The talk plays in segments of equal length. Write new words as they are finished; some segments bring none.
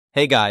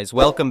Hey guys,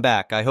 welcome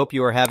back. I hope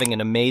you are having an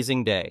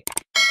amazing day.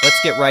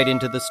 Let's get right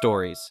into the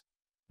stories.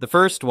 The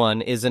first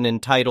one is an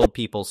entitled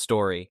people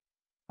story.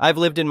 I've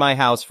lived in my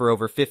house for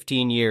over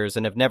 15 years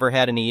and have never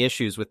had any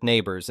issues with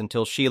neighbors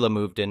until Sheila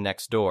moved in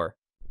next door.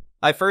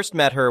 I first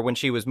met her when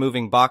she was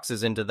moving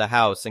boxes into the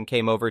house and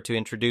came over to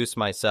introduce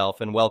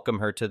myself and welcome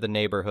her to the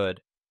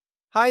neighborhood.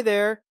 Hi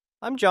there,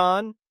 I'm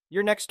John,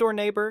 your next door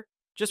neighbor.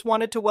 Just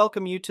wanted to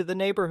welcome you to the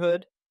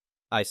neighborhood,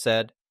 I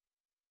said.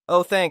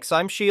 Oh, thanks,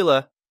 I'm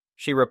Sheila,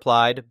 she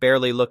replied,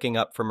 barely looking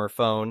up from her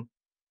phone.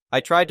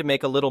 I tried to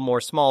make a little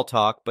more small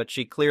talk, but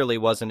she clearly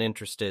wasn't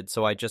interested,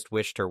 so I just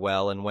wished her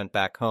well and went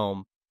back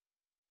home.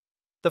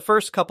 The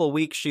first couple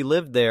weeks she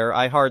lived there,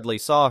 I hardly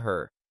saw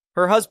her.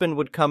 Her husband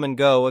would come and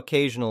go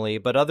occasionally,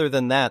 but other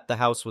than that, the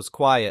house was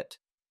quiet.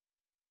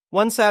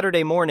 One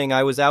Saturday morning,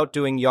 I was out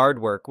doing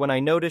yard work when I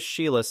noticed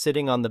Sheila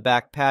sitting on the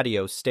back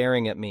patio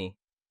staring at me.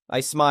 I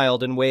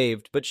smiled and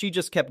waved, but she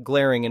just kept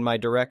glaring in my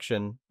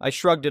direction. I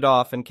shrugged it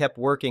off and kept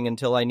working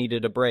until I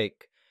needed a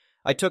break.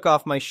 I took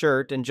off my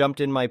shirt and jumped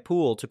in my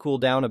pool to cool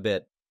down a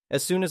bit.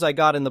 As soon as I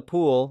got in the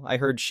pool, I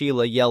heard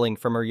Sheila yelling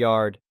from her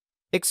yard.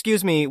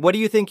 "Excuse me, what do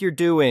you think you're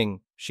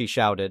doing?" she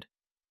shouted.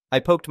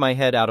 I poked my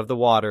head out of the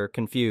water,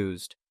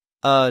 confused.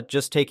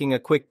 Just taking a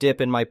quick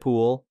dip in my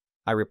pool,"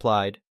 I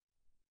replied.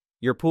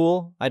 "Your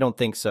pool? I don't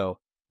think so.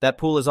 That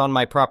pool is on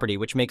my property,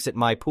 which makes it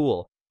my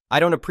pool. I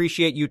don't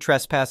appreciate you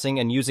trespassing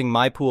and using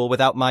my pool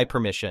without my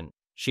permission,"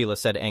 Sheila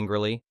said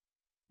angrily.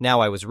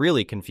 Now I was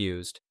really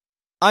confused.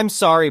 "I'm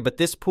sorry, but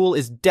this pool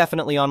is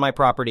definitely on my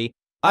property.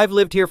 I've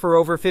lived here for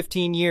over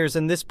 15 years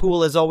and this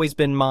pool has always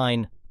been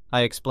mine,"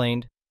 I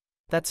explained.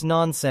 "That's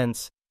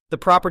nonsense. The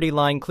property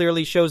line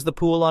clearly shows the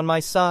pool on my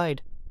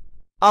side."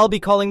 "I'll be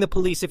calling the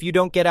police if you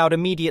don't get out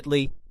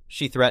immediately,"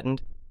 she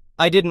threatened.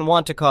 I didn't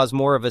want to cause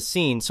more of a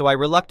scene, so I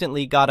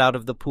reluctantly got out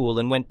of the pool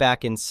and went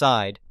back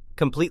inside,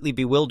 completely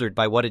bewildered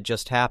by what had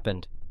just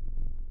happened.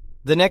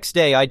 The next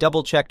day, I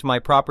double-checked my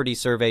property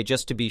survey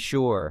just to be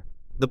sure.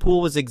 The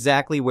pool was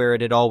exactly where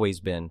it had always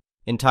been,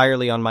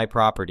 entirely on my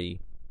property.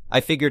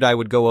 I figured I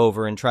would go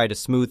over and try to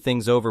smooth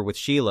things over with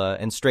Sheila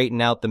and straighten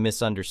out the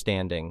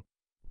misunderstanding.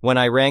 When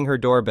I rang her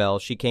doorbell,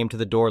 she came to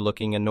the door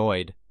looking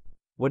annoyed.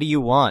 "What do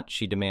you want?"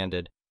 she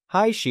demanded.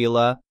 "Hi,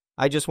 Sheila.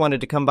 I just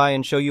wanted to come by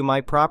and show you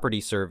my property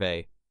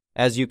survey.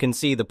 As you can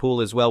see, the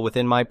pool is well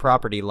within my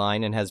property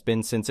line and has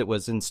been since it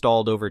was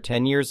installed over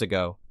 10 years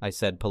ago," I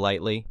said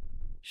politely.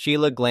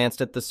 Sheila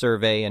glanced at the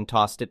survey and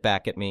tossed it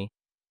back at me.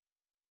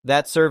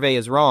 "That survey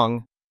is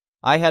wrong.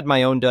 I had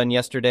my own done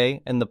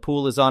yesterday, and the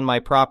pool is on my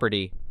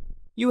property."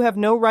 "You have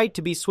no right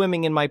to be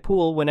swimming in my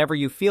pool whenever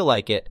you feel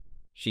like it,"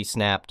 she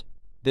snapped.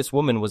 This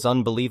woman was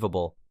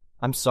unbelievable.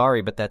 "I'm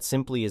sorry, but that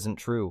simply isn't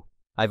true.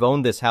 I've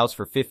owned this house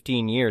for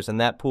 15 years, and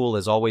that pool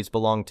has always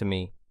belonged to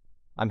me.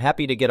 I'm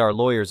happy to get our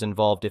lawyers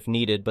involved if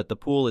needed, but the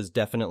pool is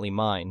definitely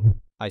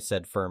mine," I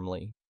said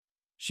firmly.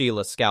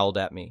 Sheila scowled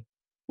at me.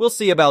 "We'll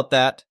see about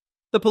that.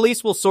 The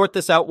police will sort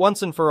this out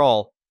once and for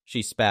all,"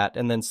 she spat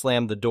and then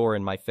slammed the door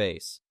in my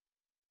face.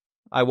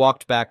 I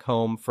walked back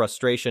home,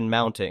 frustration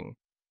mounting.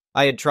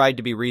 I had tried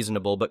to be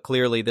reasonable, but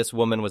clearly this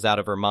woman was out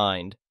of her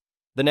mind.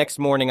 The next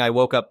morning I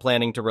woke up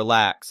planning to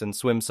relax and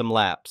swim some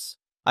laps.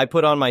 I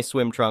put on my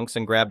swim trunks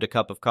and grabbed a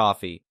cup of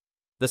coffee.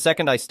 The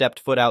second I stepped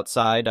foot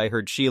outside, I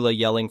heard Sheila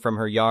yelling from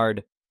her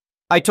yard.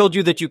 "I told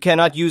you that you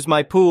cannot use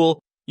my pool.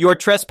 You are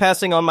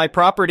trespassing on my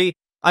property.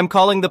 I'm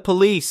calling the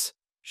police,"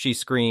 she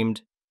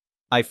screamed.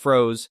 I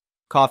froze,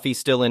 coffee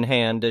still in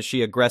hand, as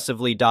she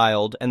aggressively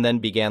dialed and then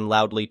began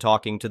loudly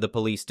talking to the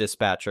police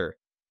dispatcher.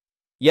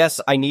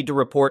 "Yes, I need to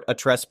report a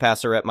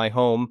trespasser at my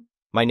home.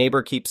 My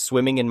neighbor keeps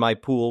swimming in my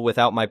pool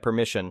without my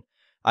permission.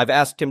 I've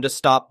asked him to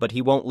stop, but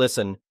he won't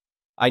listen.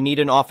 I need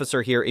an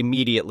officer here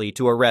immediately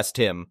to arrest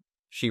him,"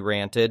 she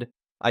ranted.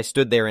 I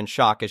stood there in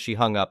shock as she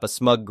hung up, a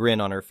smug grin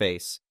on her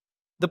face.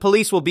 "The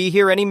police will be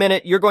here any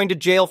minute. You're going to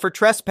jail for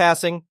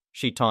trespassing,"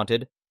 she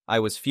taunted. I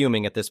was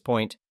fuming at this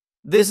point.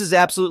 "This is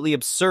absolutely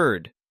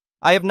absurd.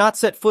 I have not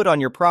set foot on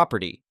your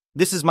property.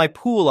 This is my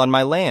pool on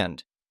my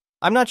land.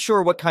 I'm not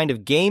sure what kind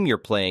of game you're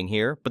playing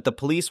here, but the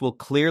police will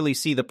clearly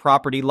see the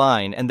property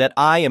line and that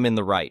I am in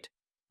the right,"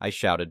 I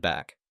shouted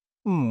back.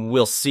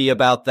 "We'll see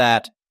about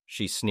that,"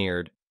 she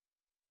sneered.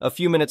 A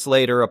few minutes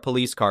later, a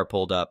police car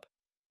pulled up.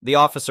 The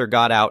officer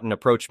got out and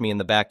approached me in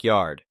the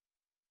backyard.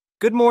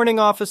 "Good morning,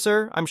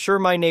 officer. I'm sure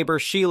my neighbor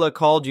Sheila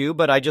called you,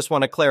 but I just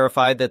want to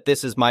clarify that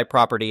this is my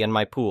property and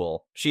my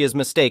pool. She is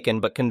mistaken,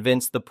 but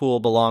convinced the pool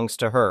belongs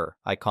to her,"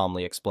 I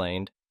calmly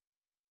explained.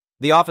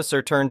 The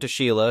officer turned to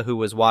Sheila, who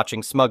was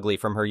watching smugly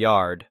from her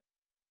yard.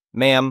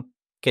 "Ma'am,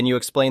 can you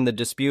explain the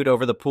dispute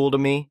over the pool to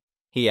me?"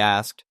 he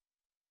asked.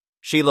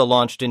 Sheila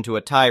launched into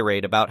a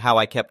tirade about how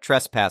I kept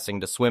trespassing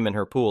to swim in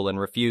her pool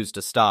and refused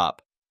to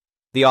stop.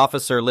 The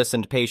officer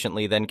listened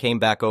patiently, then came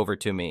back over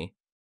to me.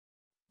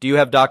 "Do you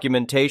have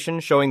documentation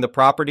showing the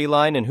property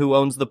line and who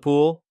owns the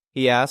pool?"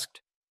 he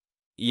asked.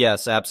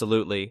 "Yes,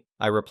 absolutely,"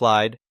 I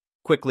replied,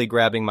 quickly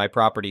grabbing my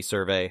property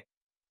survey.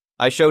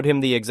 I showed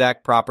him the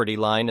exact property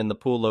line and the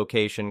pool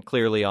location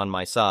clearly on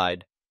my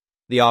side.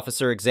 The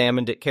officer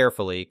examined it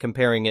carefully,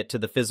 comparing it to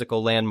the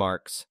physical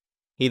landmarks.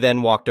 He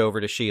then walked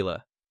over to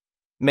Sheila.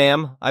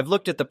 Ma'am, I've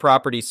looked at the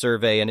property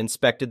survey and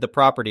inspected the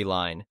property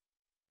line.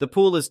 The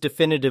pool is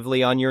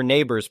definitively on your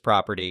neighbor's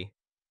property.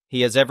 He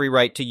has every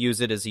right to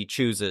use it as he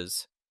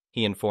chooses,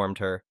 he informed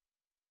her.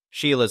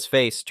 Sheila's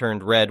face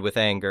turned red with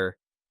anger.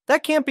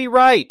 That can't be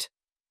right!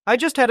 I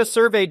just had a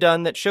survey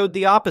done that showed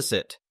the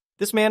opposite.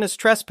 This man is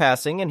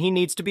trespassing and he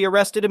needs to be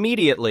arrested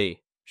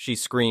immediately, she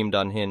screamed,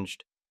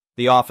 unhinged.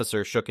 The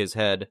officer shook his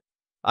head.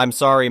 I'm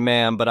sorry,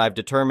 ma'am, but I've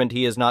determined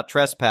he is not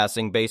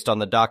trespassing based on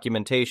the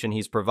documentation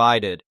he's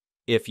provided.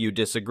 If you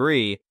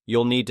disagree,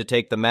 you'll need to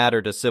take the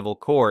matter to civil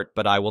court,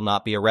 but I will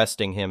not be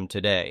arresting him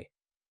today.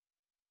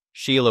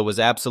 Sheila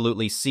was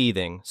absolutely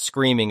seething,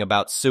 screaming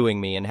about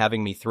suing me and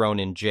having me thrown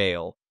in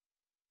jail.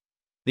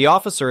 The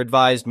officer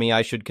advised me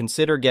I should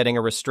consider getting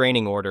a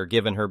restraining order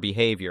given her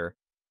behavior.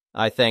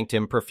 I thanked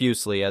him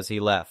profusely as he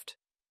left.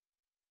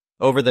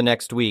 Over the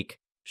next week,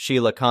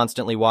 Sheila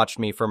constantly watched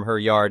me from her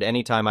yard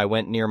anytime I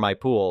went near my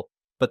pool,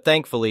 but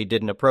thankfully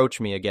didn't approach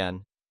me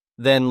again.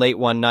 Then, late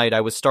one night, I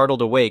was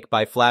startled awake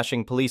by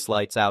flashing police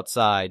lights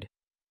outside.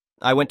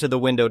 I went to the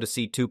window to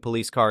see 2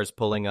 police cars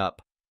pulling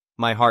up.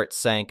 My heart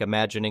sank,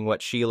 imagining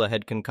what Sheila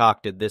had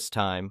concocted this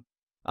time.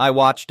 I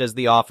watched as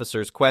the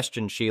officers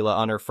questioned Sheila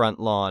on her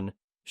front lawn.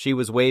 She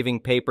was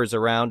waving papers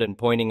around and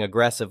pointing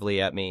aggressively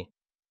at me.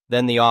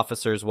 Then the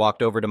officers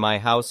walked over to my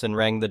house and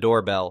rang the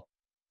doorbell.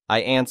 I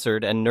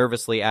answered and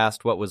nervously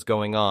asked what was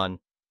going on.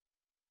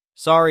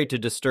 Sorry to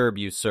disturb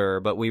you,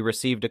 sir, but we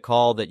received a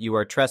call that you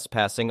are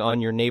trespassing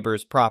on your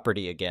neighbor's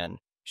property again.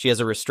 She has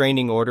a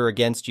restraining order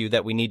against you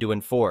that we need to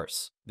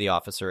enforce, the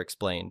officer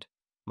explained.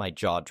 My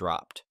jaw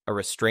dropped. A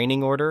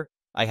restraining order?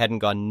 I hadn't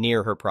gone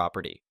near her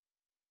property.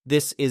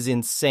 This is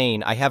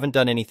insane. I haven't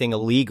done anything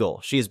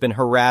illegal. She has been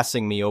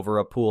harassing me over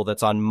a pool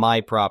that's on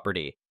my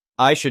property.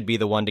 I should be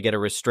the one to get a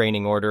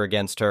restraining order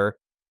against her,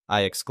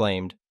 I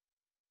exclaimed.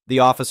 The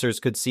officers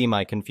could see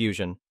my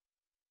confusion.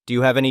 Do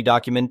you have any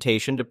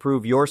documentation to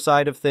prove your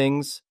side of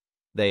things?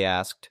 They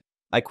asked.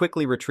 I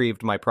quickly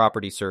retrieved my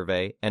property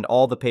survey and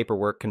all the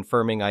paperwork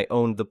confirming I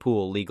owned the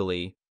pool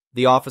legally.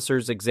 The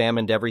officers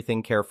examined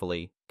everything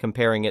carefully,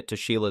 comparing it to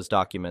Sheila's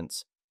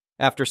documents.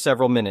 After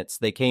several minutes,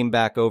 they came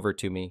back over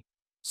to me.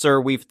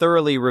 Sir, we've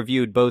thoroughly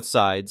reviewed both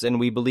sides and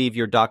we believe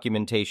your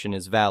documentation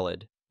is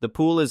valid. The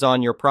pool is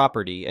on your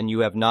property and you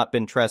have not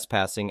been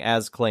trespassing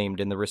as claimed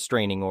in the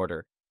restraining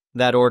order.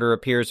 That order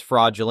appears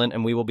fraudulent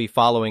and we will be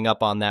following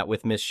up on that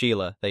with Miss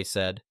Sheila, they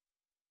said.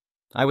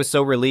 I was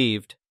so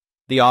relieved.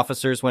 The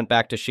officers went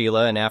back to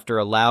Sheila and after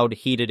a loud,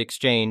 heated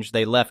exchange,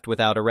 they left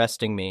without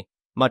arresting me,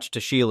 much to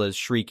Sheila's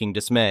shrieking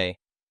dismay.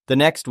 The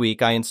next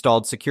week, I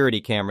installed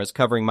security cameras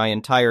covering my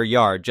entire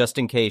yard just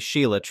in case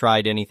Sheila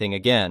tried anything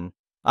again.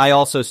 I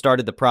also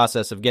started the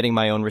process of getting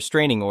my own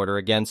restraining order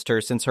against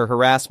her since her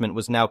harassment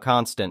was now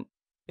constant.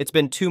 It's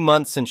been 2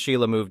 months since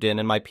Sheila moved in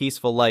and my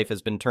peaceful life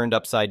has been turned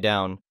upside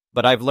down.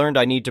 But I've learned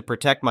I need to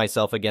protect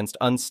myself against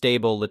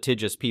unstable,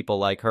 litigious people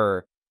like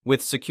her.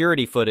 With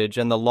security footage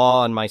and the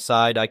law on my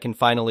side, I can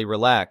finally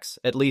relax,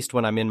 at least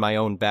when I'm in my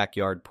own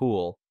backyard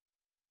pool.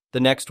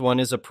 The next one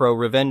is a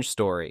pro-revenge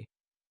story.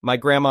 My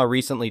grandma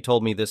recently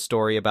told me this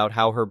story about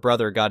how her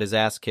brother got his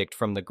ass kicked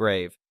from the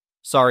grave.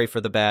 Sorry for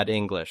the bad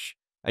English.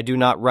 I do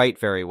not write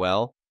very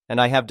well,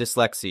 and I have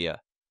dyslexia.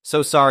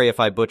 So sorry if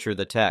I butcher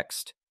the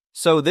text.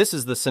 So this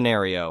is the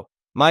scenario.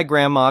 My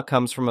grandma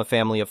comes from a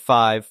family of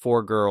 5,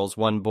 4 girls,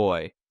 1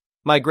 boy.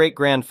 My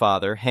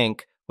great-grandfather,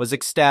 Hank, was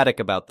ecstatic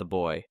about the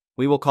boy.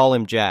 We will call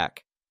him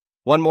Jack.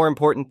 One more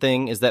important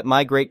thing is that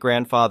my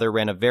great-grandfather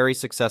ran a very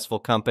successful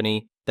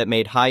company that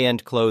made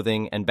high-end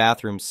clothing and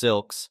bathroom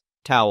silks,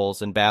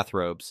 towels, and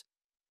bathrobes.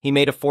 He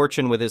made a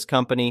fortune with his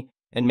company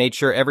and made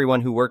sure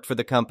everyone who worked for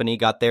the company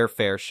got their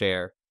fair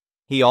share.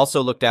 He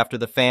also looked after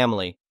the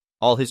family.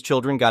 All his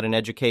children got an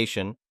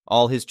education.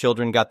 All his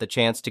children got the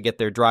chance to get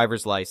their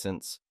driver's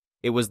license.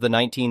 It was the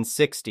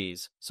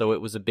 1960s, so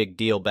it was a big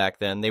deal back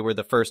then. They were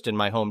the first in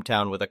my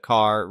hometown with a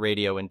car,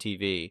 radio, and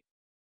TV.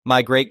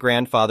 My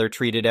great-grandfather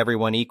treated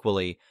everyone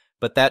equally,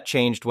 but that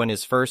changed when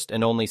his first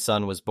and only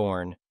son was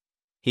born.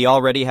 He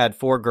already had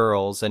 4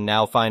 girls and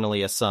now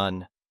finally a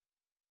son.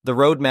 The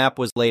roadmap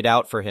was laid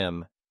out for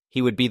him.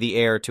 He would be the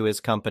heir to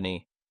his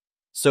company.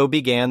 So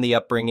began the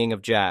upbringing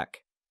of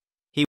Jack.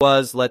 He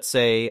was, let's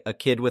say, a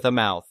kid with a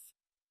mouth.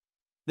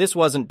 This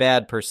wasn't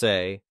bad per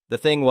se. The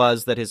thing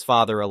was that his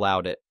father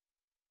allowed it.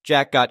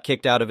 Jack got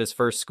kicked out of his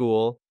first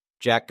school.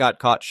 Jack got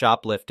caught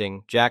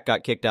shoplifting. Jack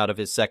got kicked out of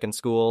his second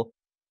school.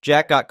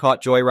 Jack got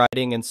caught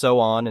joyriding, and so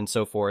on and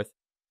so forth.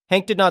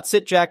 Hank did not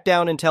sit Jack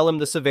down and tell him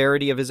the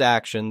severity of his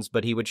actions,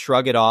 but he would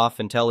shrug it off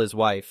and tell his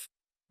wife,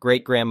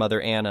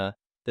 great-grandmother Anna,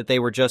 that they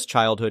were just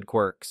childhood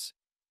quirks.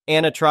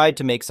 Anna tried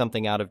to make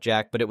something out of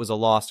Jack, but it was a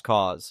lost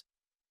cause.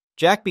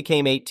 Jack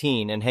became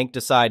 18, and Hank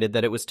decided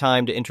that it was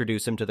time to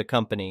introduce him to the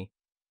company.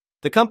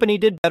 The company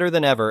did better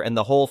than ever, and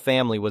the whole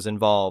family was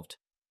involved.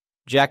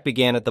 Jack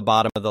began at the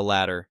bottom of the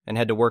ladder and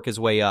had to work his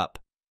way up.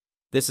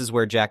 This is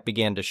where Jack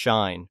began to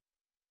shine.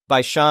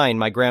 By shine,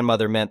 my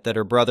grandmother meant that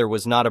her brother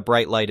was not a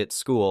bright light at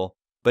school,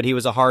 but he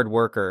was a hard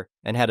worker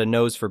and had a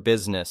nose for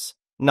business,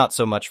 not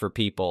so much for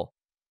people.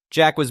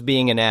 Jack was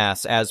being an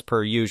ass as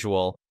per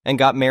usual and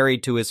got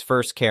married to his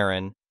first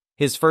Karen.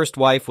 His first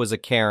wife was a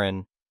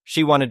Karen.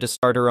 She wanted to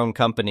start her own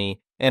company,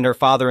 and her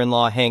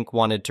father-in-law Hank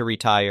wanted to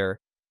retire.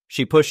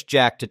 She pushed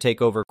Jack to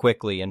take over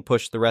quickly and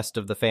pushed the rest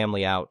of the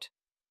family out.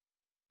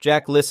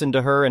 Jack listened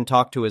to her and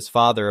talked to his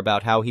father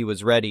about how he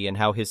was ready and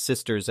how his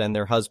sisters and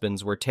their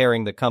husbands were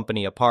tearing the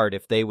company apart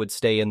if they would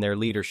stay in their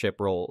leadership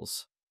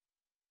roles.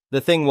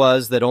 The thing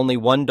was that only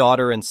one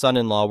daughter and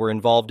son-in-law were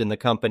involved in the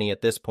company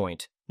at this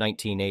point,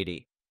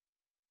 1980.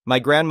 My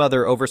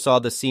grandmother oversaw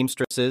the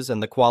seamstresses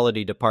and the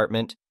quality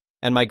department,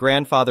 and my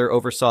grandfather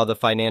oversaw the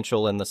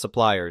financial and the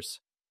suppliers.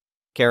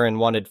 Karen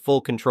wanted full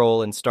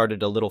control and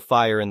started a little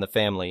fire in the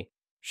family.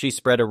 She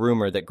spread a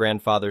rumor that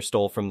grandfather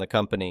stole from the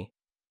company.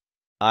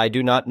 I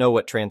do not know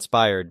what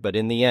transpired, but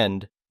in the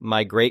end,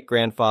 my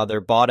great-grandfather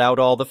bought out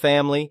all the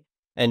family,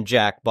 and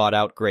Jack bought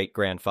out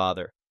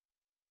great-grandfather.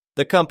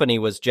 The company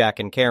was Jack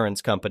and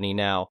Karen's company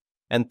now,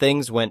 and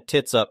things went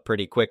tits up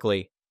pretty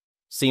quickly.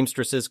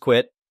 Seamstresses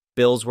quit,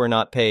 bills were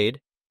not paid,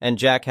 and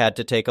Jack had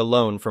to take a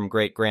loan from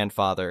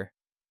great-grandfather.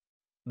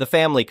 The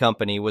family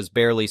company was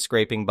barely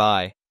scraping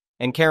by,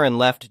 and Karen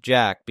left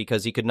Jack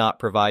because he could not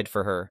provide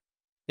for her.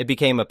 It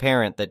became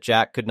apparent that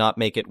Jack could not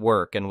make it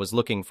work and was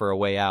looking for a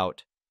way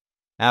out.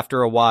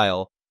 After a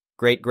while,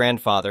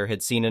 great-grandfather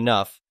had seen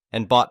enough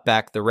and bought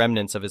back the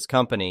remnants of his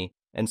company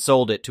and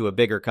sold it to a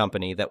bigger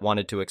company that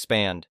wanted to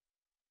expand.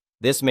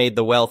 This made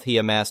the wealth he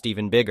amassed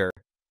even bigger.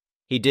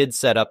 He did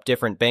set up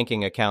different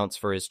banking accounts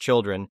for his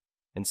children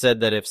and said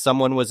that if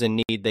someone was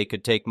in need, they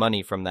could take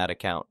money from that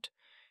account.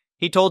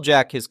 He told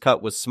Jack his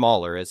cut was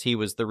smaller as he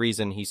was the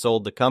reason he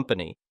sold the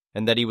company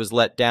and that he was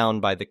let down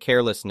by the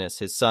carelessness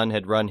his son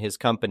had run his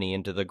company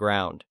into the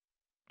ground.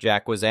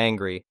 Jack was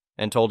angry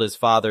and told his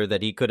father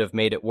that he could have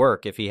made it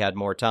work if he had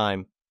more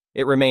time.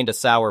 It remained a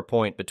sour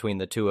point between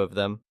the two of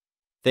them.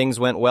 Things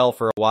went well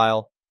for a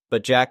while,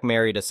 but Jack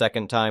married a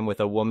second time with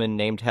a woman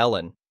named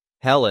Helen.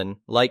 Helen,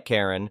 like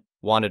Karen,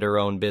 wanted her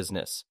own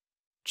business.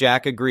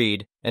 Jack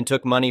agreed and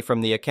took money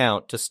from the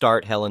account to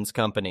start Helen's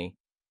company.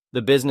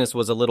 The business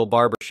was a little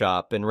barber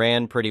shop and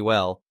ran pretty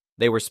well.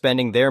 They were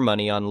spending their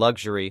money on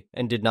luxury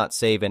and did not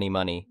save any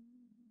money.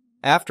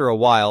 After a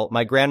while,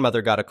 my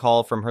grandmother got a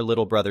call from her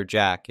little brother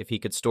Jack if he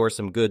could store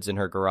some goods in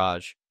her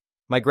garage.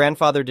 My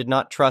grandfather did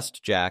not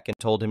trust Jack and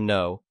told him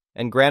no,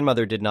 and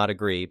grandmother did not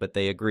agree, but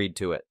they agreed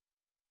to it.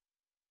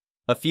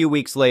 A few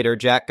weeks later,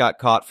 Jack got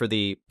caught for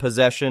the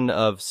possession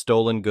of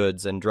stolen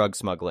goods and drug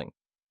smuggling.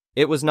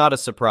 It was not a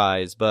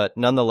surprise, but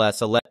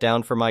nonetheless a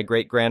letdown for my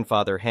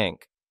great-grandfather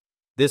Hank.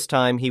 This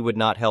time he would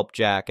not help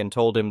Jack and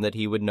told him that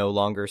he would no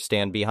longer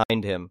stand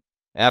behind him.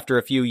 After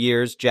a few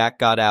years, Jack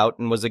got out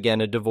and was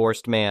again a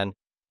divorced man.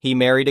 He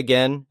married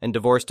again and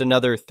divorced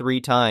another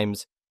 3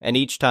 times, and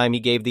each time he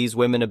gave these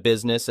women a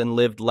business and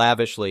lived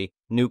lavishly,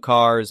 new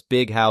cars,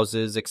 big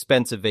houses,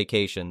 expensive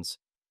vacations.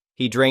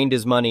 He drained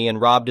his money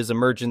and robbed his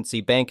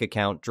emergency bank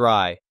account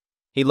dry.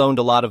 He loaned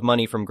a lot of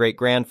money from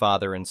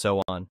great-grandfather and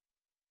so on.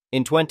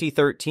 In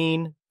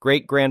 2013,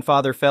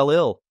 great-grandfather fell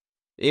ill.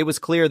 It was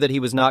clear that he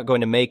was not going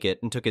to make it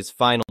and took his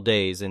final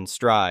days in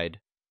stride.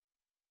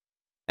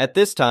 At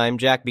this time,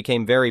 Jack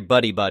became very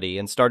buddy-buddy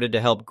and started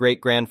to help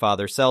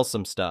great-grandfather sell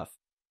some stuff.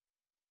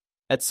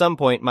 At some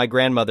point, my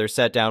grandmother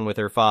sat down with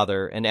her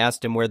father and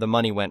asked him where the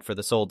money went for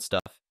the sold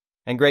stuff,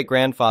 and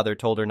great-grandfather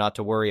told her not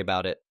to worry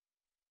about it.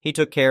 He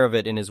took care of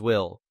it in his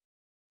will.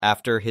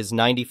 After his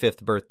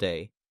 95th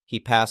birthday, he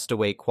passed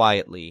away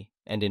quietly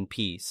and in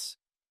peace.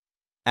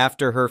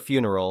 After her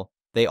funeral,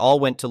 they all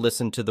went to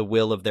listen to the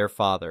will of their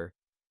father,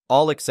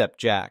 all except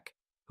Jack,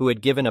 who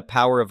had given a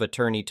power of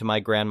attorney to my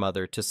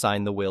grandmother to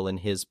sign the will in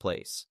his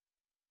place.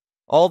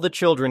 All the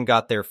children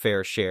got their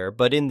fair share,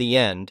 but in the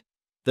end,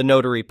 the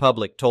notary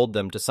public told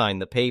them to sign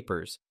the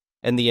papers,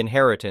 and the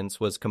inheritance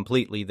was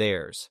completely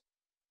theirs.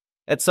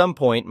 At some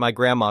point, my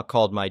grandma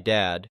called my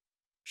dad.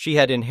 She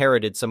had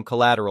inherited some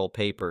collateral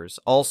papers,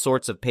 all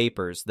sorts of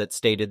papers that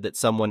stated that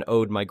someone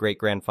owed my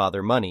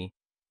great-grandfather money.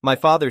 My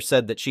father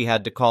said that she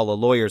had to call a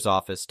lawyer's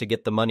office to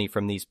get the money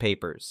from these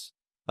papers.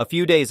 A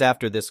few days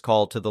after this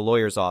call to the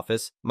lawyer's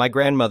office, my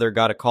grandmother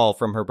got a call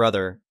from her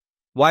brother.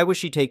 Why was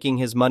she taking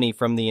his money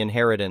from the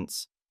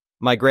inheritance?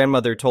 My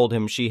grandmother told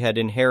him she had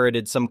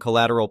inherited some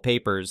collateral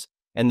papers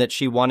and that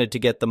she wanted to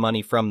get the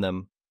money from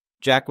them.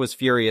 Jack was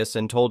furious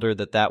and told her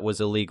that that was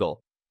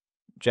illegal.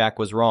 Jack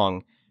was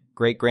wrong.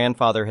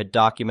 Great-grandfather had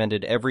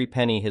documented every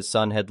penny his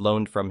son had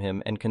loaned from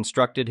him and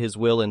constructed his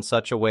will in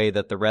such a way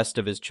that the rest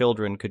of his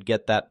children could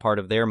get that part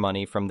of their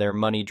money from their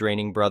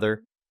money-draining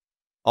brother.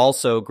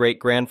 Also,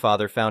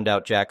 great-grandfather found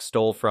out Jack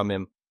stole from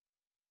him.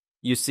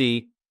 You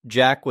see,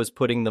 Jack was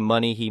putting the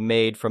money he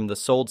made from the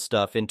sold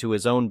stuff into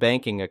his own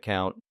banking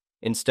account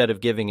instead of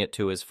giving it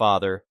to his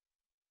father.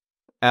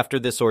 After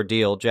this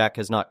ordeal, Jack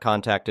has not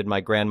contacted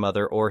my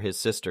grandmother or his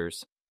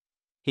sisters.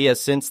 He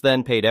has since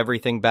then paid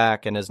everything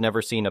back and has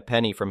never seen a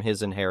penny from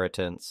his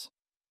inheritance.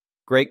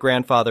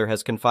 Great-grandfather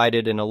has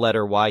confided in a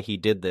letter why he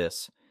did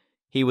this.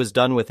 He was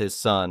done with his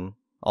son,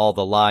 all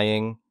the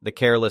lying, the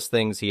careless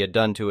things he had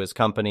done to his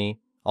company,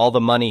 all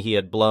the money he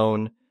had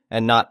blown,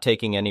 and not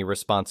taking any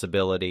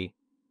responsibility.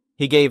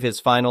 He gave his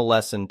final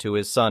lesson to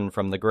his son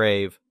from the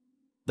grave.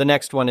 The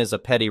next one is a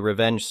petty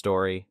revenge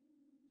story.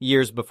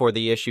 Years before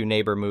the issue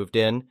neighbor moved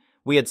in,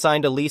 we had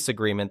signed a lease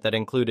agreement that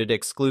included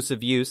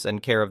exclusive use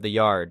and care of the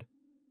yard.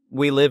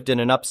 We lived in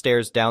an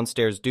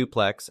upstairs-downstairs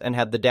duplex and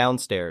had the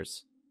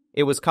downstairs.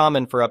 It was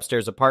common for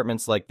upstairs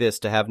apartments like this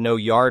to have no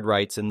yard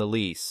rights in the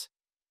lease.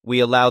 We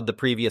allowed the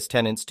previous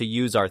tenants to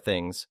use our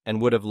things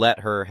and would have let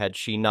her had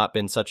she not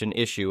been such an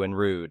issue and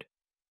rude.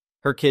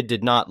 Her kid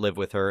did not live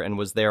with her and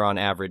was there on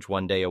average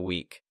 1 day a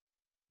week.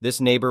 This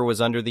neighbor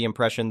was under the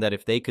impression that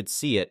if they could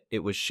see it, it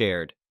was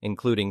shared,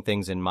 including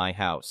things in my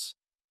house.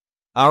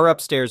 Our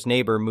upstairs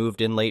neighbor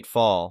moved in late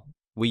fall.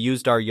 We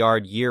used our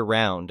yard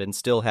year-round and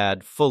still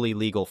had fully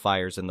legal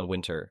fires in the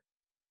winter.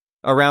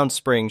 Around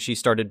spring, she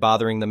started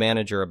bothering the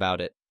manager about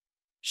it.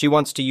 She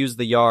wants to use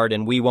the yard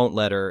and we won't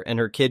let her, and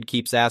her kid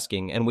keeps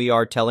asking, and we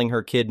are telling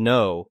her kid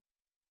no.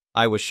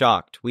 I was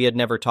shocked. We had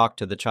never talked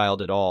to the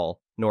child at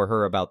all, nor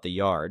her about the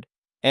yard,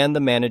 and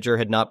the manager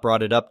had not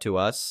brought it up to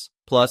us.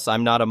 Plus,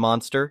 I'm not a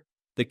monster.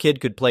 The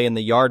kid could play in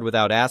the yard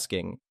without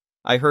asking.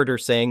 I heard her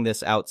saying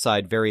this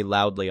outside very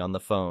loudly on the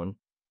phone.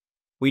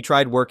 We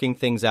tried working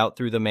things out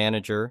through the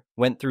manager,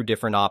 went through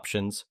different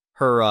options,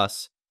 her,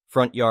 us,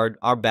 front yard,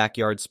 our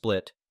backyard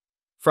split.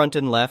 Front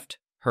and left,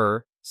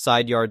 her,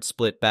 side yard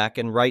split back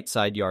and right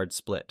side yard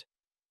split.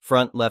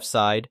 Front left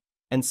side,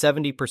 and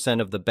 70%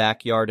 of the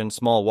backyard and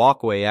small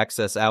walkway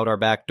access out our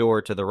back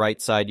door to the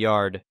right side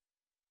yard.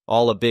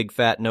 All a big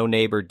fat no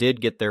neighbor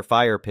did get their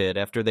fire pit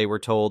after they were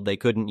told they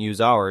couldn't use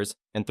ours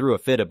and threw a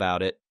fit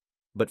about it,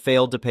 but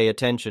failed to pay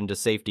attention to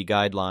safety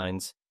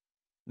guidelines.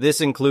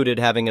 This included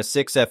having a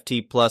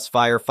 6FT plus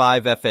fire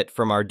 5F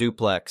from our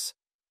duplex.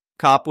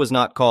 Cop was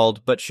not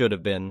called, but should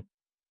have been.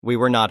 We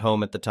were not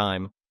home at the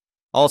time.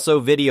 Also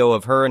video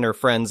of her and her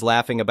friends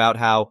laughing about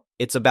how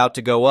it's about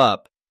to go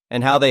up,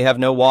 and how they have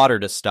no water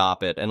to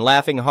stop it, and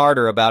laughing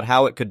harder about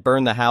how it could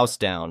burn the house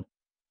down.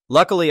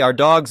 Luckily, our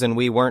dogs and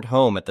we weren't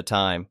home at the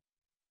time.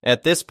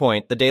 At this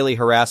point, the daily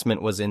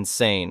harassment was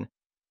insane.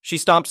 She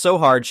stomped so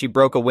hard she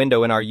broke a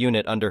window in our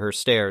unit under her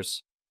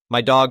stairs.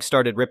 My dog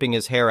started ripping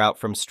his hair out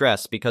from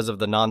stress because of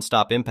the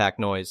non-stop impact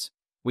noise.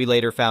 We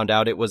later found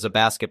out it was a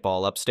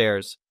basketball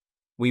upstairs.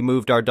 We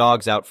moved our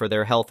dogs out for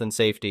their health and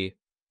safety.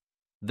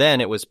 Then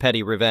it was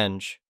petty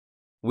revenge.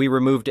 We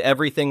removed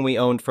everything we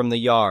owned from the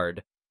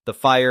yard. The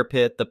fire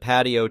pit, the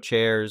patio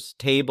chairs,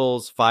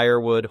 tables,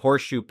 firewood,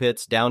 horseshoe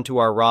pits, down to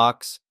our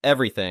rocks,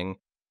 everything.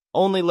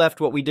 Only left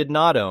what we did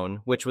not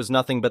own, which was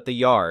nothing but the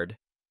yard.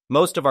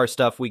 Most of our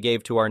stuff we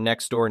gave to our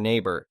next-door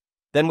neighbor.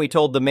 Then we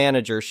told the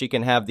manager she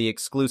can have the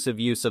exclusive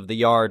use of the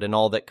yard and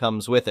all that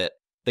comes with it,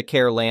 the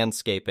care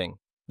landscaping.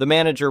 The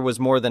manager was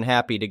more than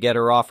happy to get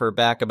her off her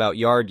back about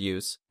yard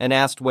use and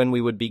asked when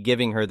we would be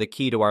giving her the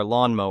key to our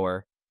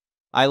lawnmower.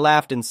 I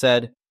laughed and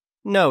said,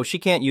 "No, she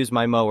can't use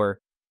my mower.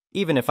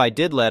 Even if I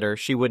did let her,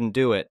 she wouldn't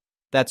do it.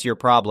 That's your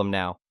problem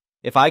now.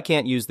 If I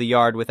can't use the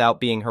yard without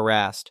being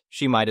harassed,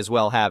 she might as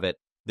well have it.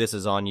 This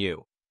is on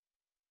you."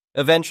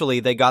 Eventually,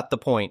 they got the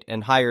point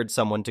and hired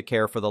someone to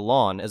care for the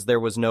lawn, as there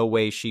was no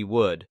way she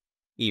would,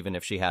 even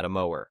if she had a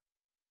mower.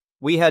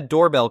 We had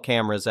doorbell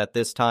cameras at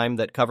this time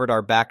that covered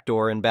our back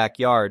door and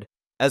backyard,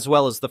 as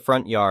well as the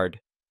front yard.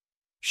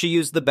 She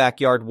used the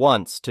backyard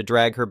once to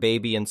drag her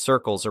baby in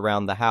circles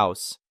around the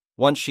house.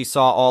 Once she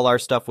saw all our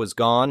stuff was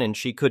gone and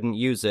she couldn't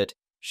use it,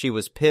 she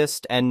was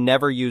pissed and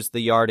never used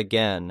the yard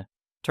again.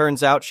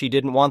 Turns out she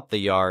didn't want the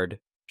yard.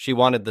 She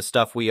wanted the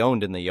stuff we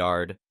owned in the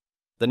yard.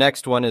 The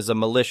next one is a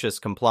malicious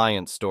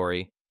compliance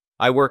story.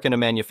 I work in a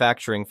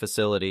manufacturing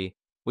facility.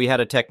 We had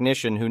a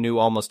technician who knew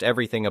almost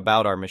everything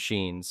about our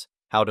machines,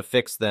 how to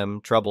fix them,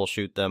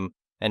 troubleshoot them,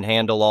 and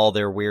handle all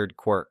their weird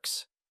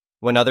quirks.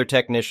 When other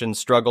technicians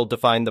struggled to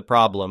find the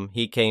problem,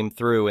 he came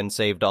through and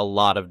saved a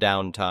lot of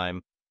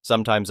downtime,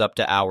 sometimes up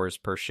to hours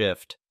per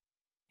shift.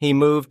 He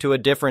moved to a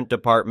different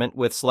department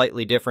with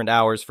slightly different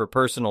hours for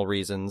personal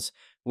reasons,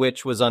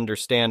 which was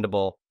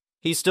understandable.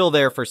 He's still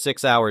there for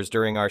 6 hours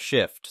during our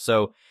shift,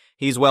 so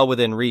he's well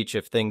within reach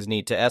if things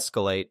need to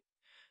escalate.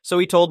 So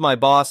he told my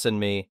boss and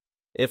me,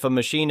 "If a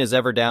machine is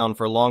ever down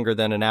for longer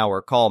than an hour,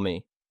 call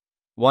me."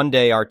 One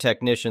day our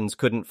technicians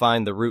couldn't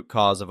find the root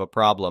cause of a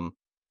problem.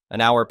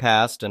 An hour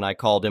passed and I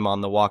called him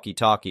on the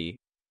walkie-talkie.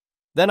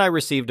 Then I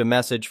received a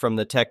message from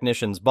the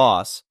technician's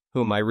boss,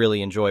 whom I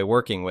really enjoy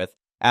working with,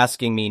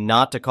 asking me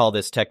not to call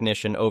this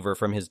technician over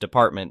from his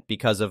department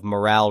because of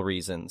morale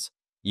reasons.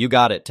 You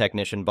got it,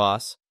 technician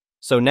boss.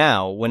 So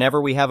now,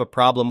 whenever we have a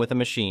problem with a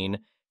machine,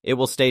 it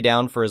will stay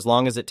down for as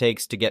long as it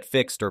takes to get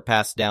fixed or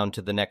passed down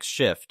to the next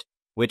shift,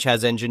 which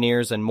has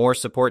engineers and more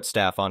support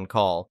staff on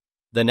call.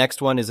 The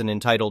next one is an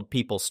entitled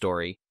People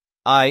Story.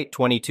 I,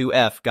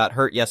 22F, got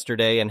hurt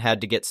yesterday and had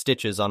to get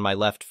stitches on my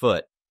left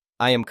foot.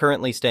 I am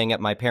currently staying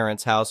at my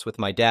parents' house with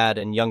my dad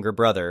and younger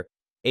brother,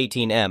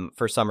 18M,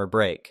 for summer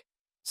break.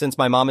 Since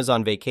my mom is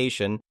on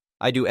vacation,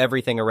 I do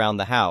everything around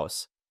the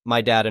house.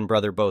 My dad and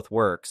brother both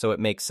work, so it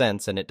makes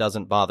sense and it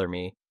doesn't bother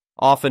me,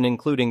 often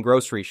including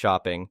grocery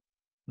shopping,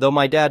 though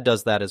my dad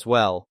does that as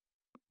well.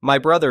 My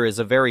brother is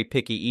a very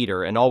picky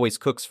eater and always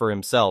cooks for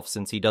himself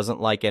since he doesn't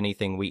like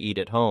anything we eat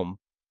at home.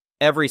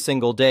 Every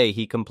single day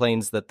he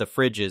complains that the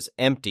fridge is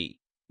empty,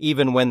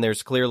 even when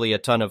there's clearly a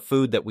ton of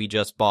food that we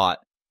just bought.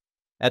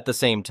 At the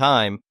same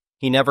time,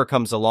 he never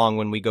comes along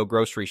when we go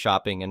grocery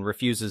shopping and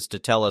refuses to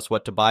tell us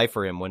what to buy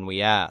for him when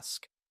we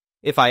ask.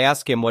 If I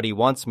ask him what he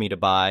wants me to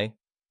buy,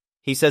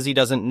 he says he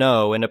doesn't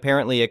know and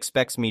apparently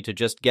expects me to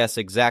just guess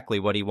exactly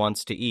what he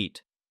wants to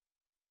eat.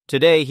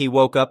 Today he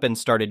woke up and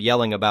started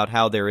yelling about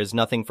how there is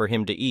nothing for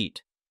him to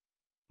eat.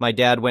 My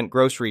dad went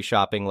grocery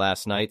shopping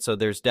last night, so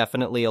there's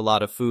definitely a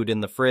lot of food in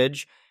the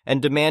fridge,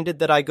 and demanded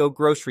that I go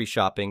grocery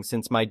shopping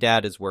since my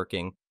dad is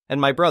working, and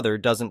my brother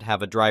doesn't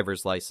have a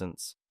driver's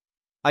license.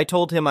 I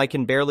told him I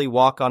can barely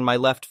walk on my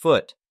left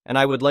foot, and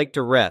I would like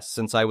to rest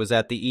since I was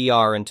at the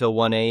ER until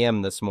 1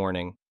 a.m. this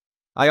morning.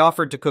 I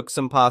offered to cook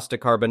some pasta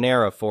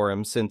carbonara for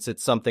him since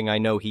it's something I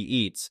know he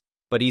eats,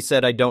 but he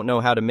said I don't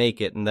know how to make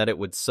it and that it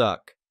would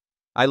suck.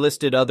 I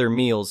listed other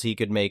meals he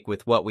could make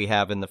with what we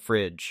have in the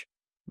fridge,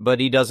 but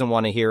he doesn't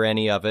want to hear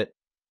any of it.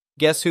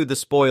 Guess who the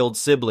spoiled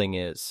sibling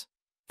is?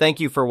 Thank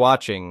you for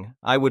watching.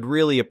 I would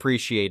really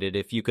appreciate it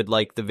if you could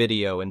like the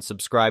video and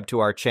subscribe to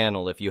our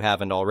channel if you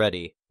haven't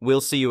already.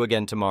 We'll see you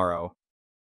again tomorrow.